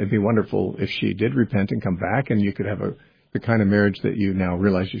 It'd be wonderful if she did repent and come back, and you could have the kind of marriage that you now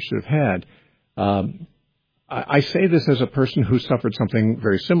realize you should have had. I say this as a person who suffered something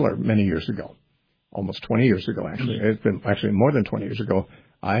very similar many years ago, almost 20 years ago, actually. It's been actually more than 20 years ago.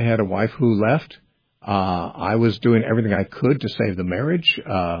 I had a wife who left. I was doing everything I could to save the marriage.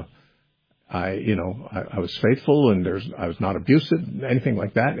 I was faithful, and I was not abusive, anything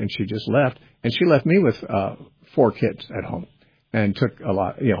like that, and she just left. And she left me with 4 kids at home and took a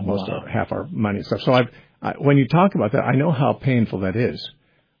lot, half our money and stuff. So when you talk about that, I know how painful that is.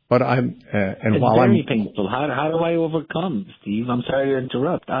 But it's very painful. How do I overcome, Steve? I'm sorry to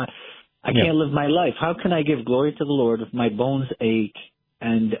interrupt. I can't live my life. How can I give glory to the Lord if my bones ache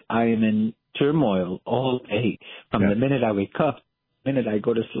and I am in turmoil all day from the minute I wake up, the minute I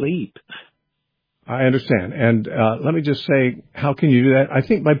go to sleep? I understand. And let me just say, how can you do that? I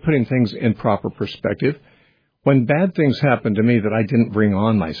think by putting things in proper perspective. When bad things happen to me that I didn't bring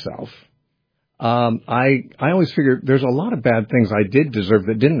on myself, I always figure there's a lot of bad things I did deserve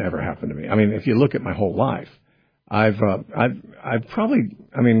that didn't ever happen to me. I mean, if you look at my whole life, I've done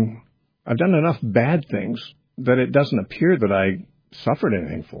enough bad things that it doesn't appear that I suffered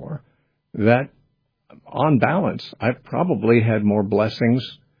anything for. That, on balance, I've probably had more blessings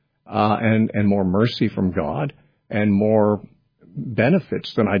and more mercy from God and more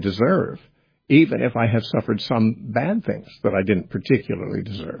benefits than I deserve, even if I have suffered some bad things that I didn't particularly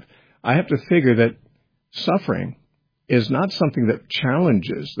deserve. I have to figure that suffering is not something that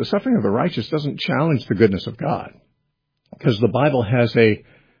challenges. The suffering of the righteous doesn't challenge the goodness of God, because the Bible has a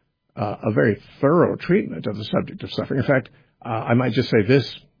very thorough treatment of the subject of suffering. In fact, I might just say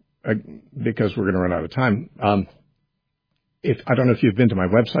this, because we're going to run out of time. I don't know if you've been to my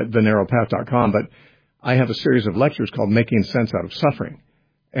website, thenarrowpath.com, but I have a series of lectures called Making Sense Out of Suffering.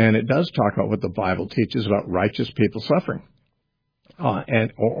 And it does talk about what the Bible teaches about righteous people suffering.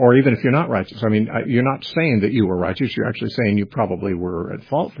 Or even if you're not righteous. I mean, you're not saying that you were righteous. You're actually saying you probably were at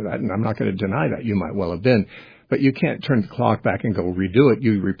fault for that. And I'm not going to deny that. You might well have been. But you can't turn the clock back and go redo it.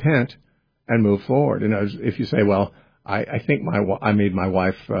 You repent and move forward. And if you say, well, I think I made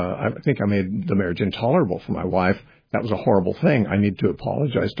the marriage intolerable for my wife. That was a horrible thing. I need to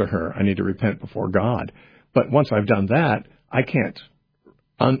apologize to her. I need to repent before God. But once I've done that, I can't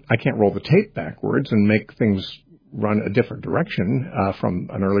roll the tape backwards and make things run a different direction from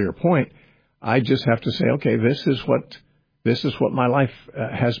an earlier point. I just have to say, okay, this is what my life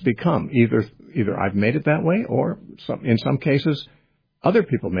has become. Either I've made it that way, or in some cases, other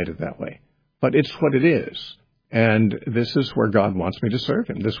people made it that way. But it's what it is. And this is where God wants me to serve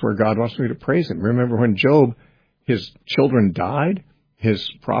Him. This is where God wants me to praise Him. Remember when Job, his children died, his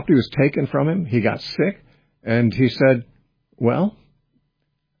property was taken from him, he got sick, and he said, well,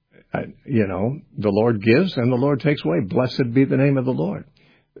 the Lord gives and the Lord takes away. Blessed be the name of the Lord.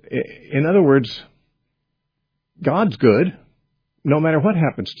 In other words, God's good no matter what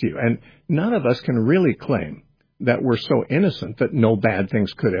happens to you. And none of us can really claim that we're so innocent that no bad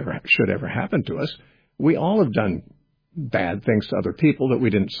things should ever happen to us. We all have done bad things to other people that we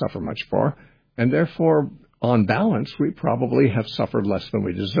didn't suffer much for. And therefore, on balance, we probably have suffered less than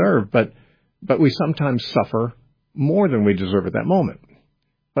we deserve. But we sometimes suffer more than we deserve at that moment.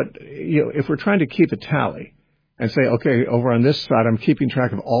 But if we're trying to keep a tally and say, okay, over on this side, I'm keeping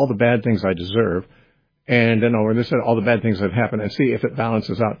track of all the bad things I deserve, and then over on this side, all the bad things that have happened, and see if it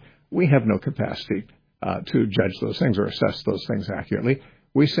balances out, we have no capacity to judge those things or assess those things accurately.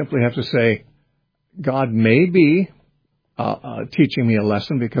 We simply have to say, God may be teaching me a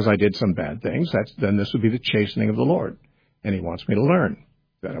lesson because I did some bad things. Then this would be the chastening of the Lord, and He wants me to learn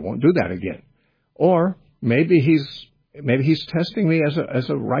that I won't do that again. Or maybe He's testing me as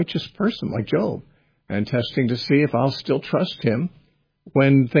a righteous person like Job, and testing to see if I'll still trust Him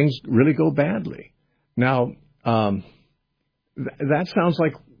when things really go badly. Now, that sounds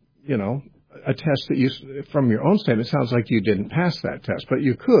like, a test that you, from your own statement, sounds like you didn't pass that test, but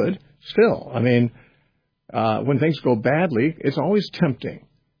you could still. I mean, when things go badly, it's always tempting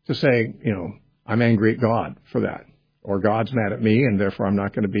to say, I'm angry at God for that, or God's mad at me, and therefore I'm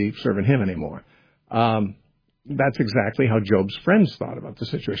not going to be serving Him anymore. That's exactly how Job's friends thought about the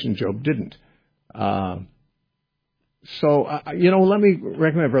situation. Job didn't. So, let me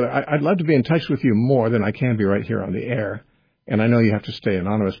recommend, brother, I'd love to be in touch with you more than I can be right here on the air. And I know you have to stay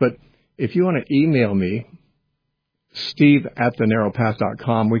anonymous, but if you want to email me,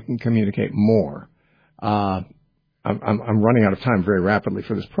 steve@thenarrowpath.com, we can communicate more. I'm running out of time very rapidly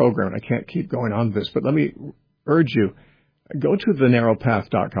for this program, and I can't keep going on this, but let me urge you, go to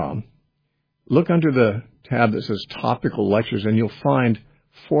thenarrowpath.com, look under the tab that says topical lectures, and you'll find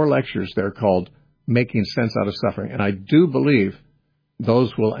 4 lectures there called Making Sense Out of Suffering. And I do believe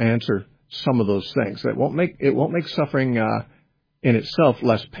those will answer some of those things. It won't make suffering in itself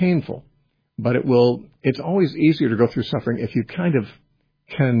less painful, but it's always easier to go through suffering if you kind of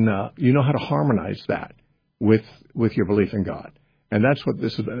can, how to harmonize that with your belief in God. And that's what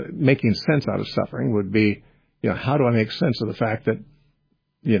this is. Making sense out of suffering would be, how do I make sense of the fact that,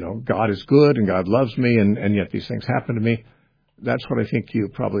 God is good and God loves me, and yet these things happen to me. That's what I think you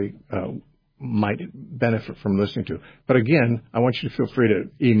probably might benefit from listening to. But again, I want you to feel free to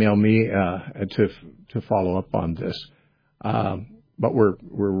email me to follow up on this. But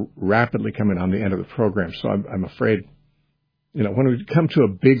we're rapidly coming on the end of the program, so I'm afraid, when we come to a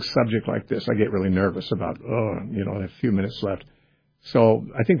big subject like this, I get really nervous about, I have a few minutes left. So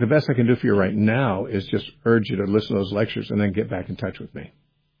I think the best I can do for you right now is just urge you to listen to those lectures and then get back in touch with me.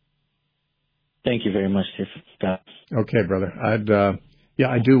 Thank you very much, Scott. Okay, brother. I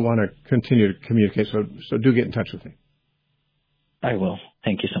do want to continue to communicate, so do get in touch with me. I will.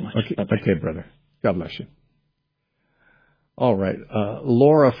 Thank you so much. Okay, brother. God bless you. All right.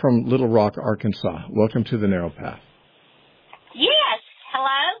 Laura from Little Rock, Arkansas. Welcome to the Narrow Path. Yes.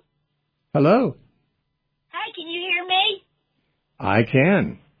 Hello? Hello. Hi, can you hear me? I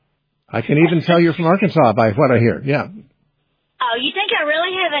can. I can even tell you're from Arkansas by what I hear. Yeah. Oh, you think I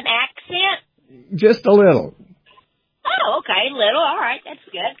really have an accent? Just a little. Oh, okay, little. All right, that's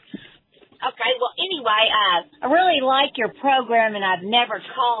good. Okay, well, anyway, I really like your program, and I've never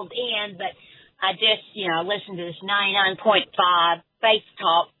called in, but I just, listen to this 99.5 Faith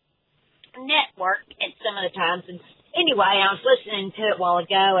Talk network at some of the times. And anyway, I was listening to it a while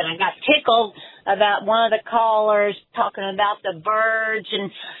ago, and I got tickled about one of the callers talking about the birds,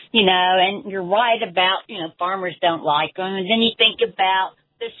 and, and you're right about, farmers don't like them. And then you think about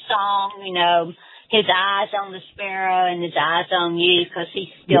the song, his eyes on the sparrow and his eyes on you because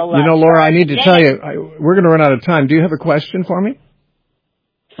he still loves Laura, I need to tell you, we're going to run out of time. Do you have a question for me?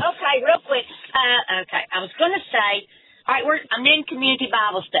 Okay, real quick. Okay, I was going to say, all right, I'm in community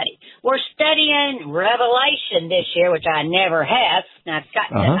Bible study. We're studying Revelation this year, which I never have. Now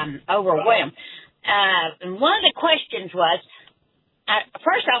I'm overwhelmed. And one of the questions was,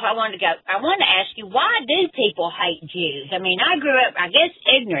 first off, I wanted to ask you, why do people hate Jews? I mean, I grew up, I guess,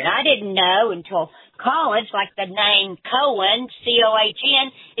 ignorant. I didn't know until college, like the name Cohen,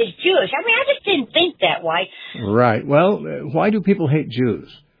 C-O-H-N, is Jewish. I mean, I just didn't think that way. Right. Well, why do people hate Jews?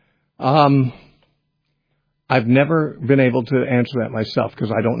 I've never been able to answer that myself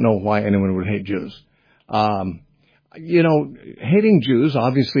because I don't know why anyone would hate Jews. Hating Jews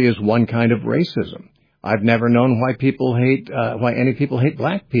obviously is one kind of racism. I've never known why any people hate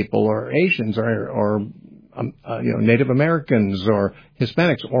black people or Asians or Native Americans or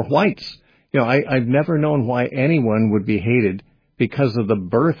Hispanics or whites. I've never known why anyone would be hated because of the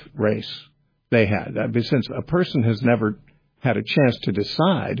birth race they had. Since a person has never had a chance to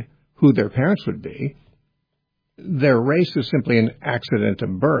decide who their parents would be, their race is simply an accident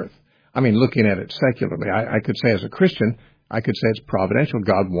of birth. I mean, looking at it secularly, I could say as a Christian, I could say it's providential.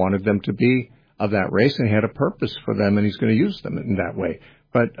 God wanted them to be of that race, and He had a purpose for them, and He's going to use them in that way.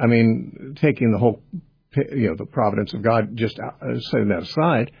 But, I mean, taking the whole, the providence of God, just setting that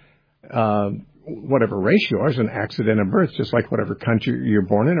aside, whatever race you are is an accident of birth, just like whatever country you're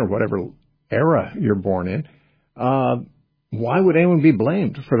born in or whatever era you're born in. Why would anyone be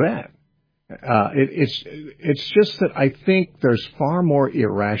blamed for that? It's just that I think there's far more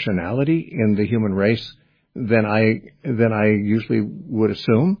irrationality in the human race than I usually would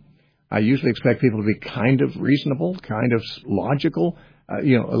assume. I usually expect people to be kind of reasonable, kind of logical, a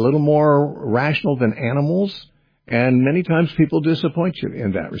little more rational than animals. And many times people disappoint you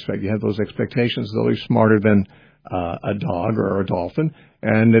in that respect. You have those expectations that they're smarter than a dog or a dolphin,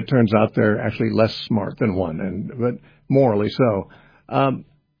 and it turns out they're actually less smart than one, but morally so.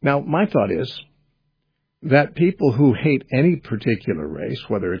 Now, my thought is that people who hate any particular race,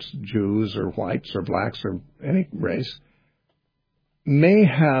 whether it's Jews or whites or blacks or any race, may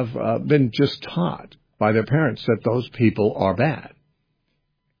have been just taught by their parents that those people are bad.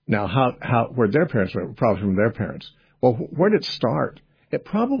 Now, where their parents went, probably from their parents. Well, where did it start? It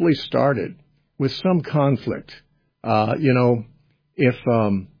probably started with some conflict. If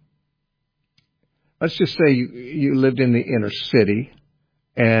let's just say you lived in the inner city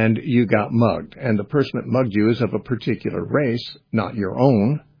and you got mugged, and the person that mugged you is of a particular race, not your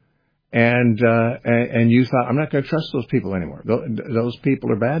own, and you thought, I'm not going to trust those people anymore. Those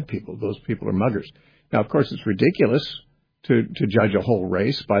people are bad people. Those people are muggers. Now, of course, it's ridiculous to judge a whole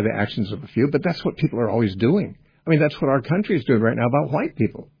race by the actions of a few, but that's what people are always doing. I mean, that's what our country is doing right now about white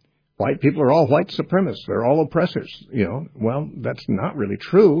people. White people are all white supremacists. They're all oppressors. Well, that's not really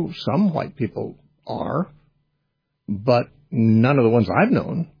true. Some white people are, but none of the ones I've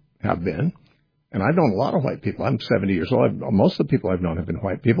known have been. And I've known a lot of white people. I'm 70 years old. Most of the people I've known have been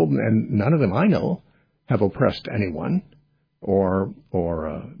white people, and none of them I know have oppressed anyone or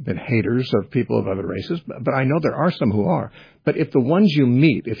been haters of people of other races. But I know there are some who are. But if the ones you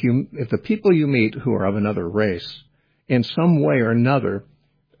meet, if the people you meet who are of another race, in some way or another,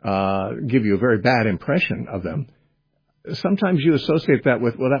 give you a very bad impression of them, sometimes you associate that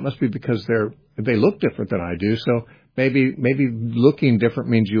with, well, that must be because they look different than I do, so maybe looking different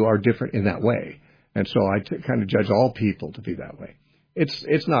means you are different in that way. And so I kind of judge all people to be that way.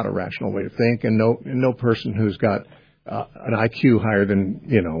 It's not a rational way to think, and no person who's got an IQ higher than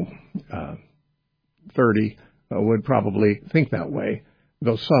 30 would probably think that way,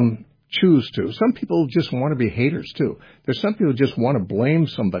 though some choose to. Some people just want to be haters too. There's some people who just want to blame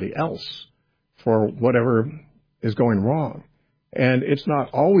somebody else for whatever is going wrong. And it's not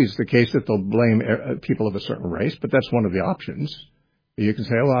always the case that they'll blame people of a certain race, but that's one of the options. You can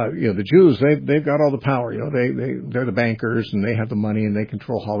say, well, the Jews, they've got all the power. They're the bankers, and they have the money, and they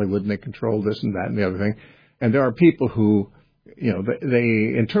control Hollywood, and they control this and that and the other thing. And there are people who,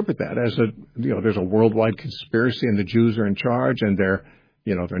 they interpret that as there's a worldwide conspiracy, and the Jews are in charge, and they're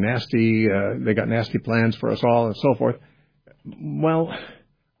nasty. They got nasty plans for us all, and so forth. Well,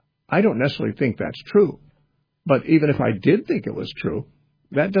 I don't necessarily think that's true. But even if I did think it was true,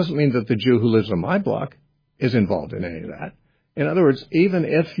 that doesn't mean that the Jew who lives on my block is involved in any of that. In other words, even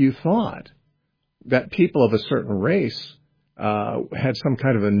if you thought that people of a certain race had some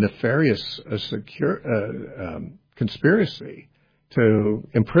kind of a nefarious conspiracy to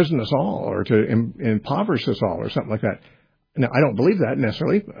imprison us all or to impoverish us all or something like that. Now, I don't believe that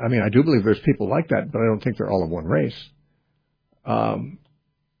necessarily. I mean, I do believe there's people like that, but I don't think they're all of one race.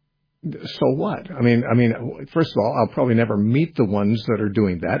 So what? I mean, first of all, I'll probably never meet the ones that are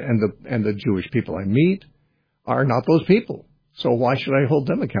doing that, and the Jewish people I meet are not those people. So why should I hold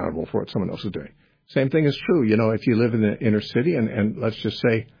them accountable for what someone else is doing? Same thing is true. If you live in the inner city and let's just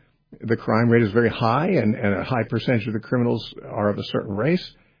say the crime rate is very high and a high percentage of the criminals are of a certain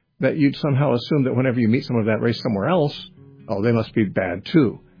race, that you'd somehow assume that whenever you meet someone of that race somewhere else, oh, they must be bad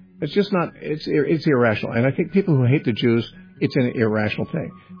too. It's just not, it's irrational. And I think people who hate the Jews, it's an irrational thing.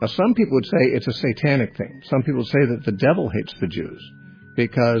 Now, some people would say it's a satanic thing. Some people say that the devil hates the Jews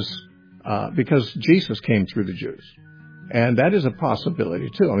because Jesus came through the Jews. And that is a possibility,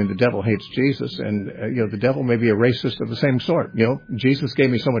 too. I mean, the devil hates Jesus, and, the devil may be a racist of the same sort. Jesus gave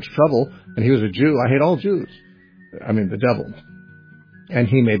me so much trouble, and he was a Jew. I hate all Jews. I mean, the devil. And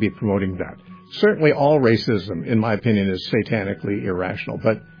he may be promoting that. Certainly all racism, in my opinion, is satanically irrational.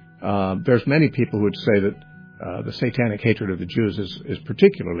 But there's many people who would say that the satanic hatred of the Jews is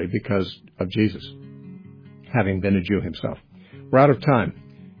particularly because of Jesus, having been a Jew himself. We're out of time.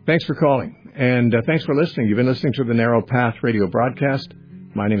 Thanks for calling. And thanks for listening. You've been listening to the Narrow Path radio broadcast.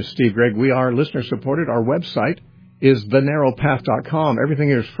 My name is Steve Gregg. We are listener-supported. Our website is thenarrowpath.com. Everything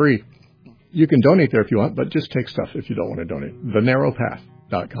here is free. You can donate there if you want, but just take stuff if you don't want to donate.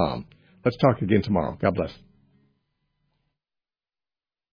 thenarrowpath.com. Let's talk again tomorrow. God bless.